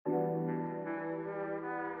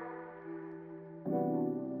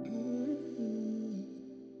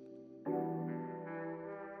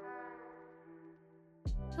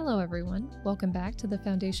everyone. Welcome back to the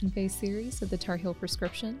Foundation Phase series of the Tar Heel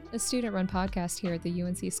Prescription, a student-run podcast here at the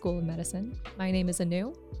UNC School of Medicine. My name is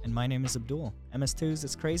Anu. And my name is Abdul. MS2s,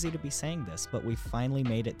 it's crazy to be saying this, but we finally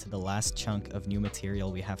made it to the last chunk of new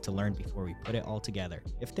material we have to learn before we put it all together.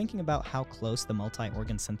 If thinking about how close the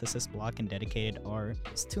multi-organ synthesis block and dedicated are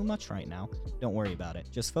is too much right now, don't worry about it.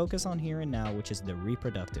 Just focus on here and now, which is the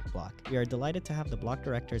reproductive block. We are delighted to have the block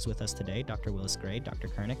directors with us today, Dr. Willis Gray, Dr.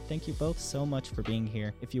 Kernick. Thank you both so much for being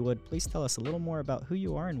here. If you would, please tell us a little more about who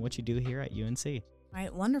you are and what you do here at UNC. All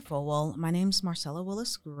right, wonderful. Well, my name is Marcella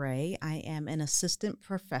Willis Gray. I am an assistant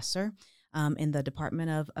professor in the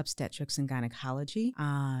Department of Obstetrics and Gynecology.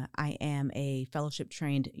 I am a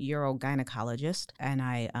fellowship-trained urogynecologist, and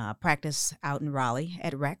I practice out in Raleigh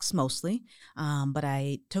at Rex mostly, but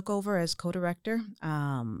I took over as co-director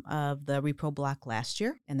of the Repro block last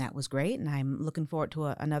year, and that was great, and I'm looking forward to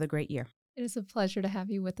another great year. It is a pleasure to have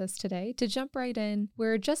you with us today. To jump right in,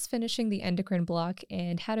 we're just finishing the endocrine block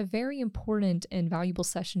and had a very important and valuable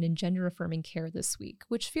session in gender-affirming care this week,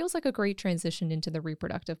 which feels like a great transition into the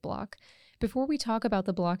reproductive block. Before we talk about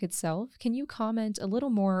the block itself, can you comment a little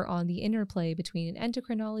more on the interplay between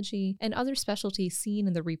endocrinology and other specialties seen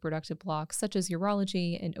in the reproductive block, such as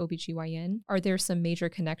urology and OBGYN? Are there some major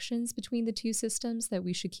connections between the two systems that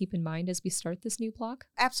we should keep in mind as we start this new block?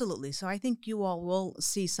 Absolutely. So I think you all will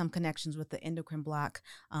see some connections with the endocrine block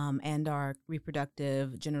and our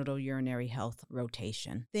reproductive genital urinary health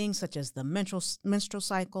rotation. Things such as the menstrual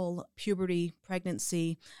cycle, puberty,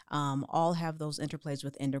 pregnancy, all have those interplays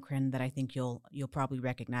with endocrine that I think you'll probably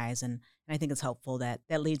recognize, and I think it's helpful that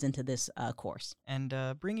leads into this course. And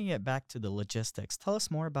bringing it back to the logistics, tell us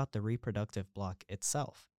more about the reproductive block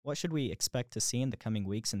itself. What should we expect to see in the coming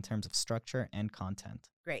weeks in terms of structure and content?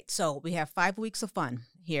 Great. So we have 5 weeks of fun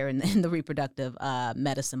here in the reproductive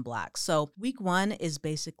medicine block. So week 1 is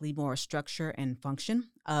basically more structure and function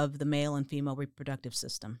of the male and female reproductive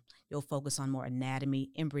system. You'll focus on more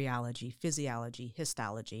anatomy, embryology, physiology,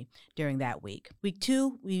 histology during that week. Week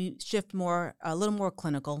 2, we shift a little more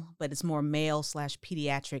clinical, but it's more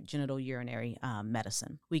male/pediatric genital urinary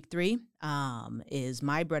medicine. Week 3 is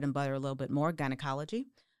my bread and butter, a little bit more gynecology.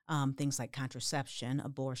 Things like contraception,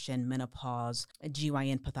 abortion, menopause,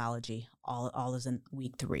 GYN pathology, all is in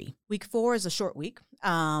week 3. Week 4 is a short week,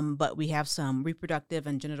 but we have some reproductive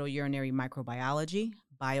and genital urinary microbiology,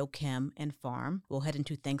 biochem, and pharm. We'll head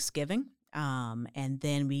into Thanksgiving. And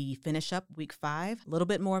then we finish up week 5, a little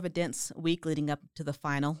bit more of a dense week leading up to the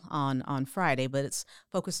final on Friday, but it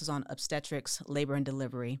focuses on obstetrics, labor and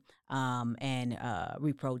delivery, and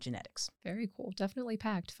repro genetics. Very cool. Definitely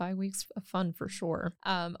packed. 5 weeks of fun for sure.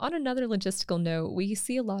 On another logistical note, we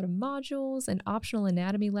see a lot of modules and optional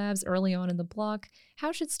anatomy labs early on in the block.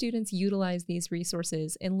 How should students utilize these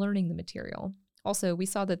resources in learning the material? Also, we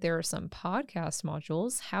saw that there are some podcast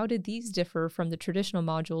modules. How did these differ from the traditional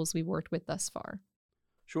modules we worked with thus far?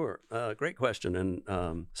 Sure. Great question.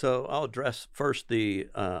 And so I'll address first the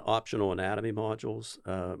optional anatomy modules,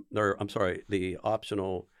 the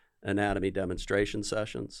optional anatomy demonstration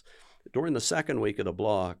sessions. During the second week of the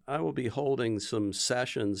block, I will be holding some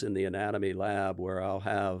sessions in the anatomy lab where I'll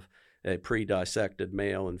have a pre-dissected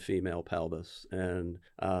male and female pelvis. And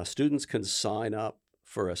students can sign up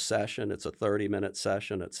for a session. It's a 30-minute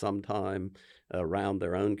session at some time around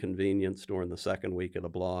their own convenience during the second week of the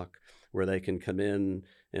block, where they can come in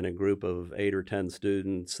a group of 8 or 10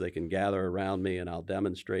 students. They can gather around me, and I'll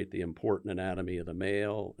demonstrate the important anatomy of the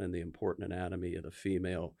male and the important anatomy of the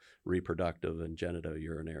female reproductive and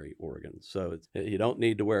genitourinary organs. So you don't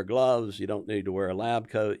need to wear gloves. You don't need to wear a lab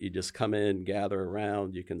coat. You just come in, gather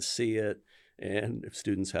around. You can see it. And if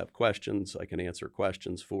students have questions, I can answer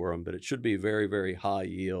questions for them. But it should be very, very high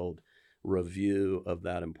yield review of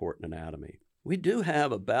that important anatomy. We do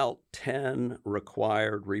have about 10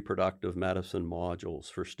 required reproductive medicine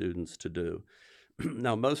modules for students to do.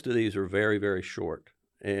 Now, most of these are very, very short.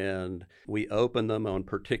 And we open them on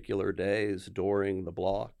particular days during the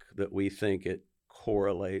block that we think it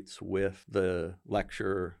correlates with the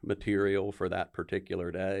lecture material for that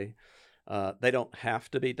particular day. They don't have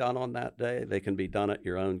to be done on that day. They can be done at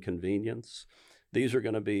your own convenience. These are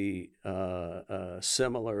going to be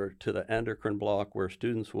similar to the endocrine block, where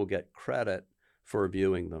students will get credit for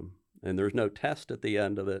viewing them. And there's no test at the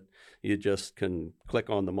end of it. You just can click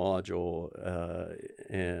on the module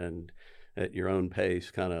and at your own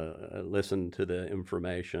pace kind of listen to the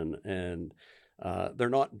information. And they're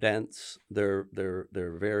not dense. They're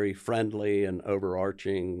very friendly and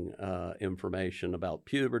overarching information about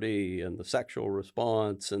puberty and the sexual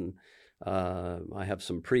response. And I have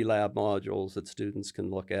some pre-lab modules that students can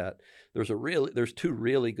look at. There's 2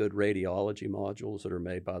 really good radiology modules that are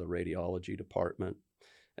made by the radiology department.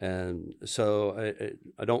 And so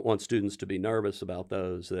I don't want students to be nervous about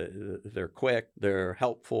those. They're quick, they're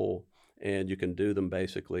helpful, and you can do them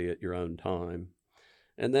basically at your own time.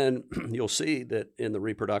 And then you'll see that in the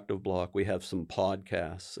reproductive block, we have some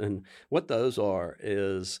podcasts. And what those are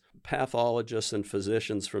is pathologists and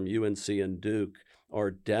physicians from UNC and Duke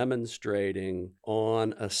are demonstrating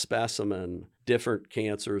on a specimen different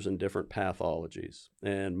cancers and different pathologies.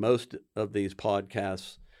 And most of these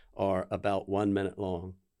podcasts are about 1 minute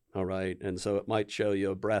long. All right. And so it might show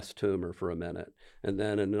you a breast tumor for a minute. And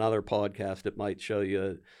then in another podcast, it might show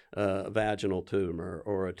you a vaginal tumor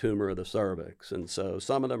or a tumor of the cervix. And so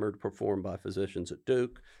some of them are performed by physicians at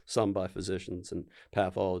Duke, some by physicians and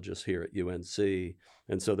pathologists here at UNC.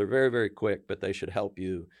 And so they're very, very quick, but they should help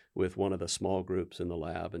you with one of the small groups in the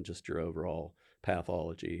lab and just your overall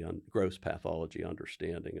pathology, gross pathology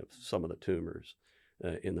understanding of some of the tumors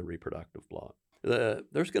in the reproductive block.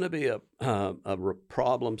 There's going to be a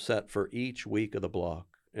problem set for each week of the block.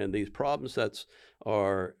 And these problem sets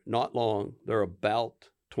are not long. They're about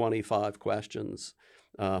 25 questions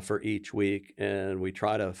for each week. And we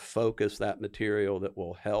try to focus that material that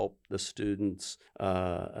will help the students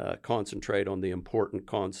concentrate on the important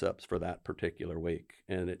concepts for that particular week.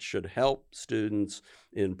 And it should help students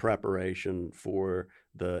in preparation for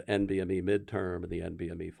the NBME midterm and the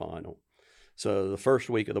NBME final. So the first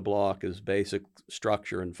week of the block is basic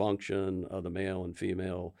structure and function of the male and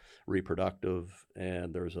female reproductive,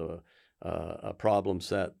 and there's a problem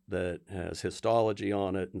set that has histology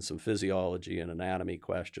on it and some physiology and anatomy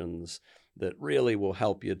questions that really will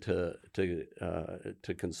help you to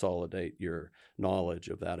consolidate your knowledge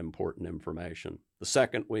of that important information. The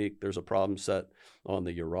second week, there's a problem set on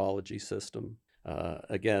the urology system.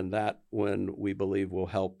 Again, that one we believe will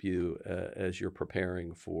help you as you're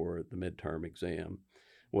preparing for the midterm exam.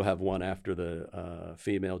 We'll have one after the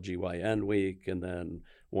female GYN week and then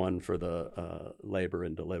one for the labor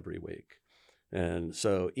and delivery week. And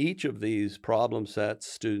so each of these problem sets,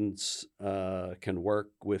 students can work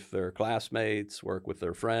with their classmates, work with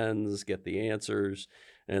their friends, get the answers,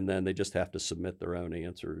 and then they just have to submit their own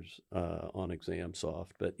answers on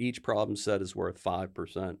ExamSoft. But each problem set is worth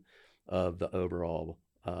 5% of the overall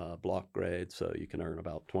block grade, so you can earn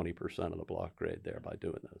about 20% of the block grade there by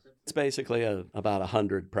doing this. It's basically about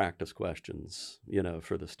 100 practice questions,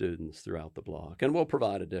 for the students throughout the block, and we'll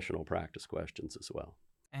provide additional practice questions as well.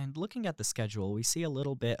 And looking at the schedule, we see a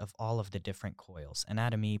little bit of all of the different coils: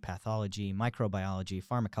 anatomy, pathology, microbiology,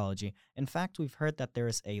 pharmacology. In fact, we've heard that there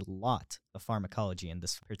is a lot of pharmacology in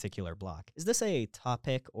this particular block. Is this a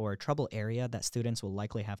topic or trouble area that students will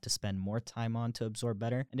likely have to spend more time on to absorb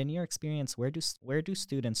better? And in your experience, where do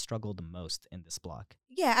students struggle the most in this block?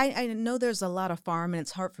 Yeah, I know there's a lot of pharm, and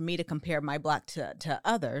it's hard for me to compare my block to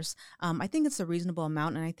others. I think it's a reasonable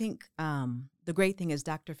amount, and I think the great thing is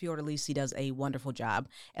Dr. Fiordalisi does a wonderful job,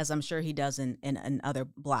 as I'm sure he does in other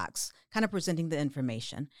blocks, kind of presenting the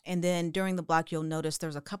information. And then during the block, you'll notice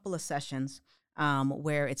there's a couple of sessions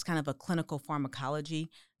where it's kind of a clinical pharmacology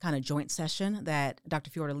kind of joint session that Dr.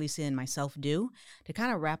 Fiordalisi and myself do to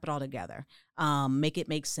kind of wrap it all together, make it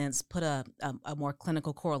make sense, put a more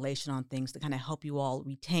clinical correlation on things to kind of help you all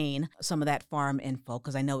retain some of that pharm info,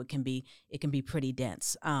 because I know it can be pretty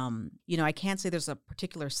dense. I can't say there's a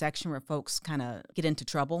particular section where folks kind of get into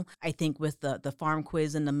trouble. I think with the pharm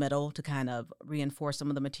quiz in the middle to kind of reinforce some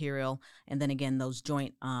of the material, and then again those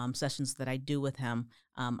joint sessions that I do with him,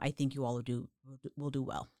 I think you all will do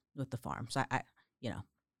well with the pharm. So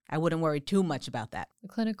I wouldn't worry too much about that. The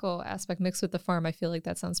clinical aspect mixed with the pharm, I feel like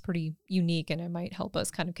that sounds pretty unique, and it might help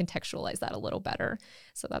us kind of contextualize that a little better.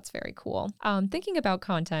 So that's very cool. Thinking about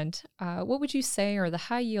content, what would you say are the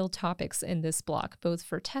high yield topics in this block, both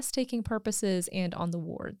for test taking purposes and on the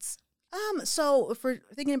wards? So if we're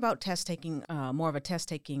thinking about test taking, more of a test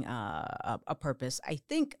taking a purpose, I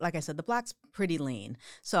think, like I said, the block's pretty lean.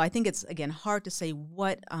 So I think it's, again, hard to say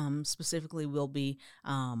what specifically will be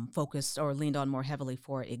focused or leaned on more heavily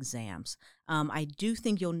for exams. I do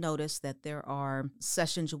think you'll notice that there are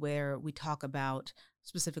sessions where we talk about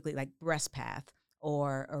specifically like breast path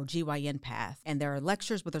or GYN path. And there are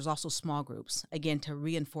lectures, but there's also small groups, again, to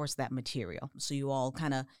reinforce that material. So you all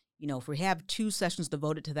kind of, if we have 2 sessions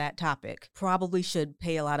devoted to that topic, probably should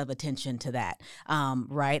pay a lot of attention to that,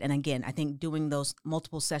 right? And again, I think doing those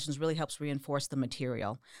multiple sessions really helps reinforce the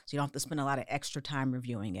material, so you don't have to spend a lot of extra time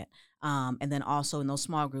reviewing it. And then also in those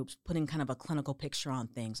small groups, putting kind of a clinical picture on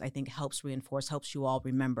things, I think helps you all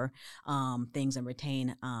remember things and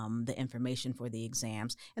retain the information for the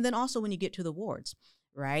exams. And then also when you get to the wards,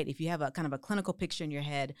 right? If you have a kind of a clinical picture in your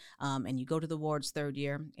head and you go to the wards third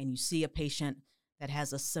year and you see a patient that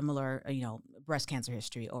has a similar, breast cancer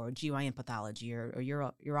history or GYN pathology or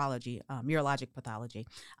urology, urologic pathology.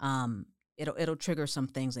 It'll trigger some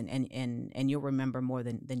things and you'll remember more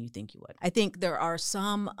than you think you would. I think there are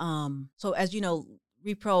some, so as you know,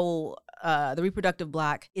 the reproductive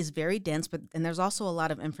block is very dense, and there's also a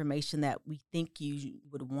lot of information that we think you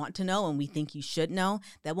would want to know and we think you should know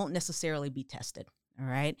that won't necessarily be tested. All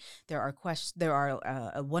right. There are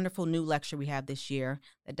a wonderful new lecture we have this year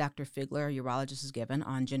that Dr. Figler, a urologist, has given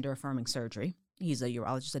on gender affirming surgery. He's a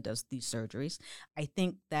urologist that does these surgeries. I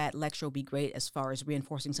think that lecture will be great as far as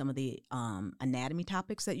reinforcing some of the anatomy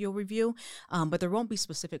topics that you'll review, but there won't be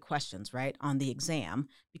specific questions, right, on the exam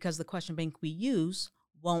because the question bank we use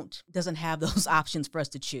doesn't have those options for us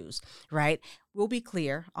to choose, right? We'll be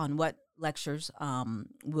clear on what lectures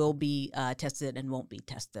will be tested and won't be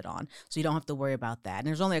tested on. So you don't have to worry about that. And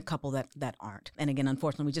there's only a couple that aren't. And again,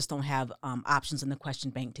 unfortunately, we just don't have options in the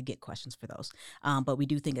question bank to get questions for those. But we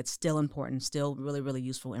do think it's still important, still really, really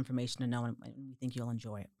useful information to know, and we think you'll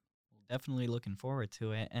enjoy it. Definitely looking forward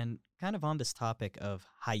to it. And kind of on this topic of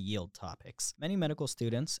high yield topics, many medical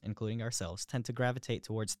students, including ourselves, tend to gravitate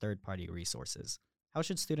towards third-party resources. How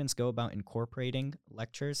should students go about incorporating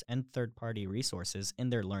lectures and third-party resources in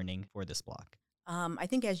their learning for this block? I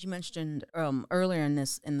think, as you mentioned earlier in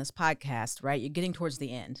this podcast, right, you're getting towards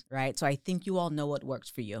the end, right? So I think you all know what works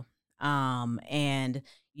for you. And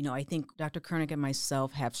I think Dr. Koenig and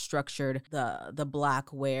myself have structured the block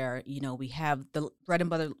where, we have the bread and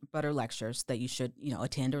butter lectures that you should,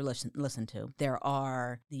 attend or listen to. There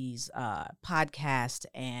are these podcasts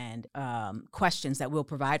and questions that we'll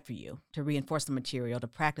provide for you to reinforce the material, to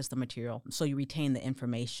practice the material so you retain the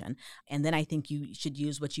information. And then I think you should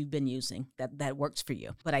use what you've been using that works for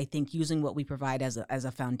you. But I think using what we provide as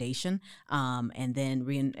a foundation and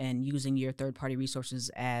then and using your third-party resources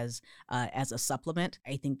as a supplement,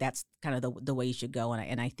 I think that's kind of the way you should go.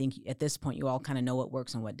 And I think at this point, you all kind of know what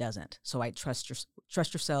works and what doesn't. So I trust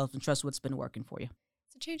yourself and trust what's been working for you.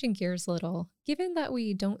 So changing gears a little, given that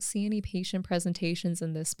we don't see any patient presentations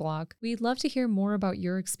in this block, we'd love to hear more about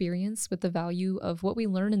your experience with the value of what we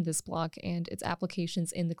learn in this block and its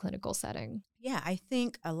applications in the clinical setting. Yeah, I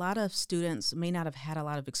think a lot of students may not have had a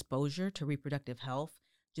lot of exposure to reproductive health,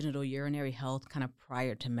 genital urinary health kind of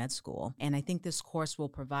prior to med school. And I think this course will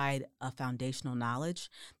provide a foundational knowledge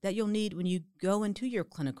that you'll need when you go into your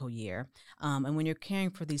clinical year and when you're caring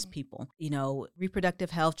for these people.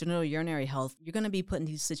 Reproductive health, genital urinary health, you're going to be put in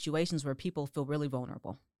these situations where people feel really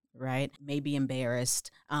vulnerable, right? Maybe embarrassed.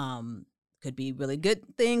 Could be really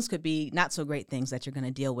good things, could be not so great things that you're going to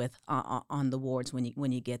deal with on the wards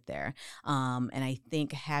when you get there. And I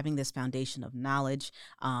think having this foundation of knowledge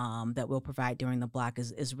that we'll provide during the block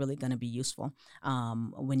is really going to be useful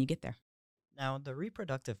when you get there. Now, the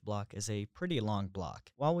reproductive block is a pretty long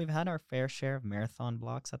block. While we've had our fair share of marathon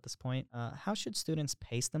blocks at this point, how should students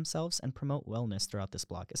pace themselves and promote wellness throughout this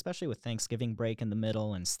block, especially with Thanksgiving break in the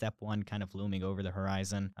middle and step one kind of looming over the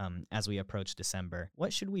horizon as we approach December?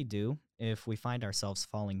 What should we do if we find ourselves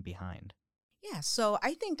falling behind? Yeah, so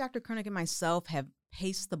I think Dr. Koenig and myself have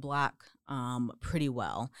paced the block pretty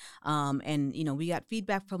well. And, we got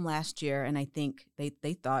feedback from last year, and I think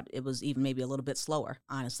they thought it was even maybe a little bit slower,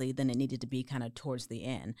 honestly, than it needed to be kind of towards the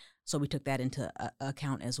end. So we took that into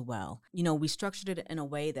account as well. We structured it in a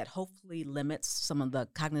way that hopefully limits some of the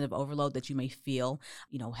cognitive overload that you may feel,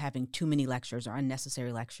 having too many lectures or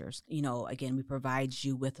unnecessary lectures. Again, we provide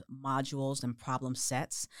you with modules and problem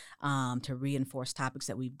sets to reinforce topics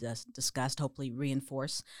that we've discussed, hopefully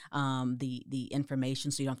reinforce the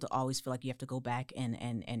information so you don't have to always feel like you have to go back and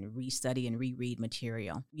restudy and reread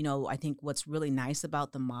material. I think what's really nice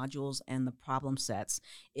about the modules and the problem sets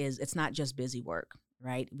is it's not just busy work.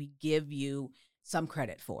 Right? We give you some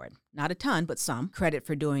credit for it. Not a ton, but some credit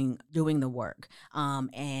for doing the work.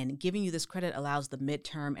 And giving you this credit allows the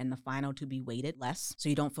midterm and the final to be weighted less. So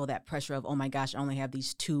you don't feel that pressure of, oh my gosh, I only have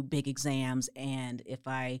these 2 big exams. And if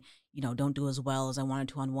I, don't do as well as I wanted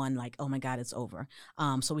to on one, like, oh my God, it's over.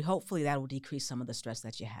 So hopefully that will decrease some of the stress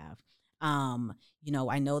that you have.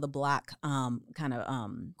 I know the block kind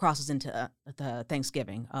of crosses into the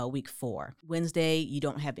Thanksgiving week 4. Wednesday, you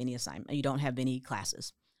don't have any assignment, you don't have any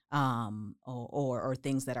classes or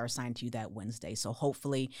things that are assigned to you that Wednesday. So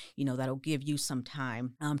hopefully, that'll give you some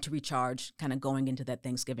time to recharge, kind of going into that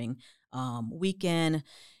Thanksgiving weekend.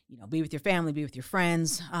 Be with your family, be with your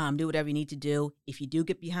friends, do whatever you need to do. If you do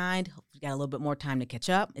get behind, you got a little bit more time to catch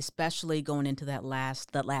up, especially going into that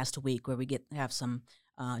last week where we have some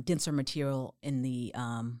denser material in the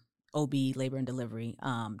OB, labor and delivery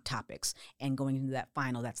topics, and going into that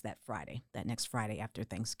final, that's that next Friday after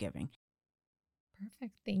Thanksgiving.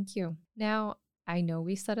 Perfect. Thank you. Now, I know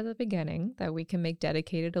we said at the beginning that we can make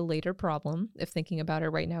dedicated a later problem if thinking about it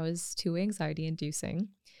right now is too anxiety inducing.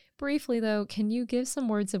 Briefly, though, can you give some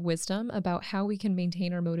words of wisdom about how we can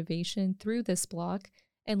maintain our motivation through this block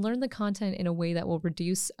and learn the content in a way that will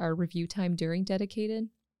reduce our review time during dedicated?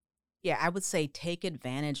 Yeah, I would say take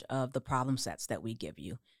advantage of the problem sets that we give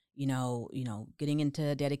you. Getting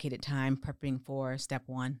into dedicated time, prepping for step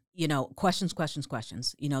one, questions, questions,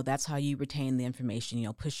 questions. That's how you retain the information,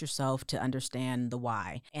 push yourself to understand the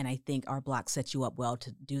why. And I think our block sets you up well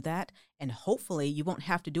to do that. And hopefully you won't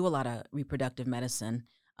have to do a lot of reproductive medicine,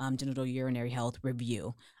 genital urinary health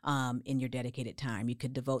review in your dedicated time. You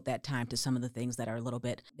could devote that time to some of the things that are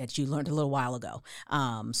that you learned a little while ago.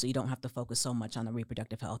 So you don't have to focus so much on the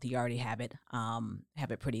reproductive health. You already have it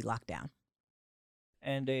pretty locked down.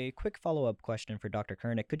 And a quick follow-up question for Dr.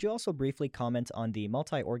 Kernick. Could you also briefly comment on the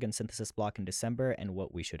multi-organ synthesis block in December and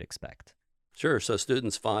what we should expect? Sure. So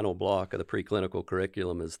students' final block of the preclinical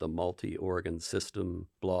curriculum is the multi-organ system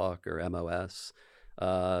block, or MOS.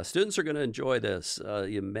 Students are going to enjoy this.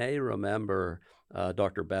 You may remember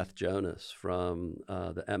Dr. Beth Jonas from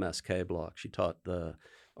the MSK block. She taught the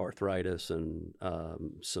arthritis and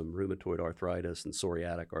some rheumatoid arthritis and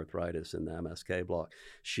psoriatic arthritis in the MSK block.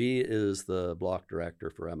 She is the block director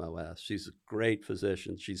for MOS. She's a great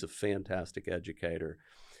physician. She's a fantastic educator.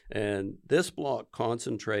 And this block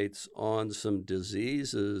concentrates on some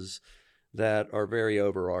diseases that are very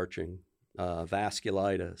overarching: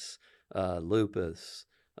 vasculitis, lupus,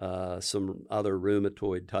 some other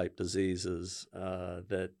rheumatoid type diseases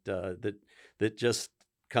that just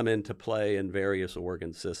come into play in various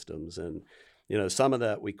organ systems. And some of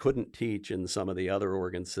that we couldn't teach in some of the other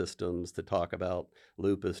organ systems. To talk about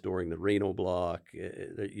lupus during the renal block,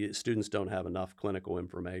 students don't have enough clinical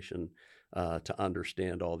information to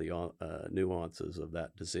understand all the nuances of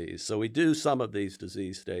that disease. So we do some of these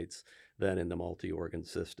disease states then in the multi-organ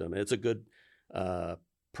system. It's a good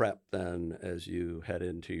prep then as you head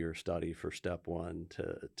into your study for step one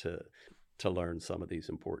to learn some of these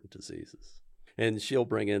important diseases. And she'll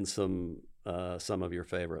bring in some of your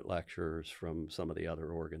favorite lecturers from some of the other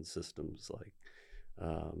organ systems, like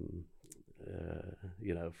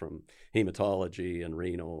from hematology and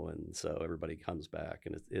renal, and so everybody comes back,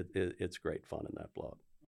 and it's great fun in that block.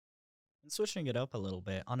 And switching it up a little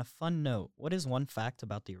bit, on a fun note, what is one fact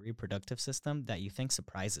about the reproductive system that you think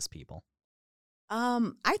surprises people?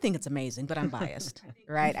 I think it's amazing, but I'm biased,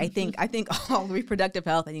 right? I think all reproductive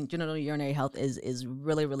health, I think genital urinary health is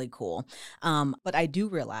really, really cool. But I do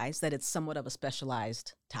realize that it's somewhat of a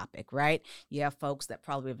specialized topic, right? You have folks that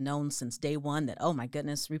probably have known since day one that, oh my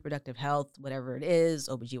goodness, reproductive health, whatever it is,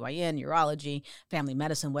 OBGYN, urology, family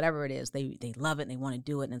medicine, whatever it is, they love it and they want to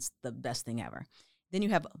do it, and it's the best thing ever. Then you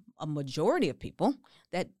have a majority of people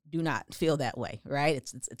that do not feel that way, right?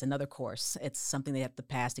 It's another course. It's something they have to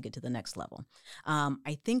pass to get to the next level.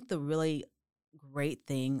 I think the really great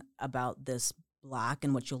thing about this block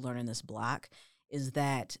and what you'll learn in this block is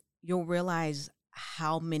that you'll realize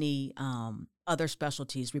how many other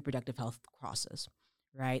specialties reproductive health crosses,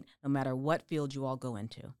 right? No matter what field you all go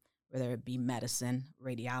into, whether it be medicine,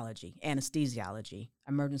 radiology, anesthesiology,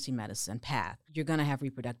 emergency medicine, path, you're going to have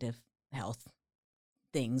reproductive health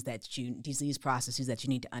things disease processes that you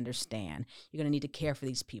need to understand. You're going to need to care for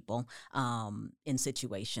these people in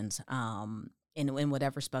situations in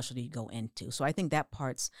whatever specialty you go into. So I think that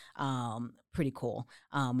part's pretty cool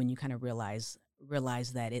when you kind of realize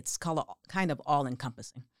that it's kind of all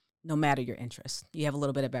encompassing, no matter your interest. You have a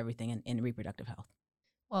little bit of everything in reproductive health.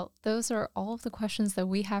 Well, those are all of the questions that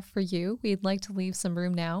we have for you. We'd like to leave some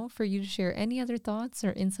room now for you to share any other thoughts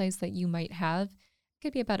or insights that you might have.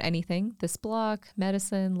 Could be about anything: this block,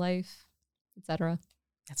 medicine, life, etc.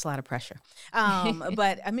 That's a lot of pressure.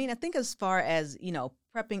 But I mean, I think as far as,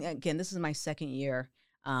 prepping, again, this is my second year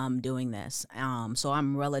doing this. So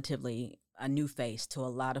I'm relatively a new face to a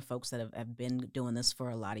lot of folks that have been doing this for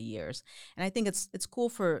a lot of years. And I think it's cool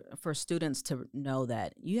for students to know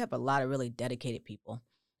that you have a lot of really dedicated people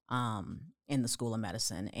in the School of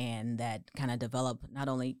Medicine, and that kind of develop not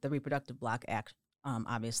only the reproductive block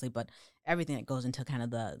obviously, but everything that goes into kind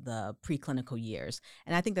of the preclinical years.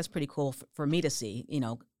 And I think that's pretty cool for me to see,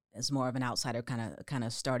 as more of an outsider kind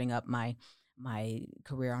of starting up my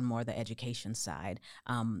career on more the education side.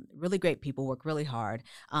 Really great people, work really hard,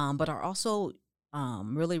 but are also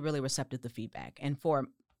really, really receptive to feedback. And for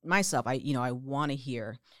myself, I want to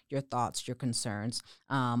hear your thoughts, your concerns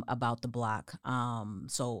about the block.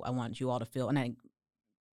 So I want you all to feel, and I'm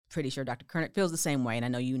pretty sure Dr. Kernick feels the same way, and I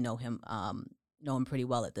know you know him pretty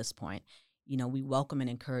well at this point. We welcome and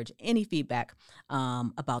encourage any feedback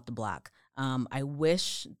about the block. I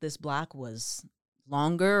wish this block was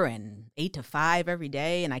longer and 8 to 5 every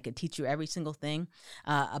day, and I could teach you every single thing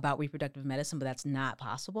about reproductive medicine, but that's not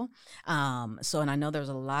possible. And I know there's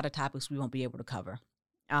a lot of topics we won't be able to cover.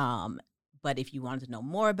 But if you wanted to know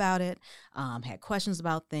more about it, had questions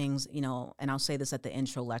about things, and I'll say this at the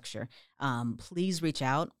intro lecture, please reach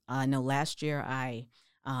out. I know last year I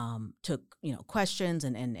took, questions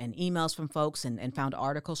and emails from folks and found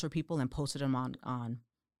articles for people and posted them on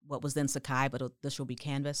what was then Sakai, but this will be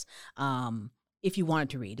Canvas. If you wanted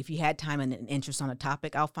to read, if you had time and an interest on a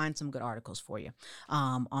topic, I'll find some good articles for you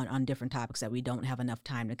on different topics that we don't have enough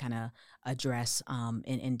time to kind of address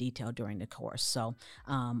in detail during the course. So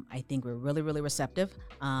I think we're really, really receptive,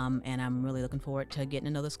 and I'm really looking forward to getting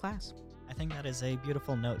to know this class. I think that is a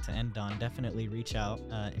beautiful note to end on. Definitely reach out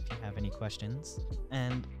if you have any questions.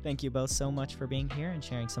 And thank you both so much for being here and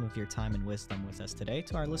sharing some of your time and wisdom with us today.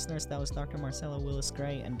 To our listeners, that was Dr. Marcella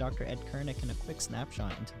Willis-Gray and Dr. Ed Kernick in a quick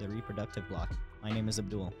snapshot into the reproductive block. My name is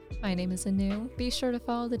Abdul. My name is Anu. Be sure to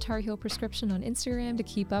follow the Tar Heel Prescription on Instagram to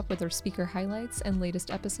keep up with our speaker highlights and latest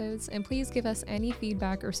episodes, and please give us any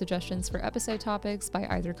feedback or suggestions for episode topics by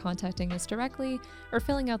either contacting us directly or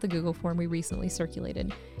filling out the Google form we recently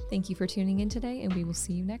circulated. Thank you for tuning in today, and we will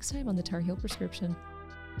see you next time on the Tar Heel Prescription.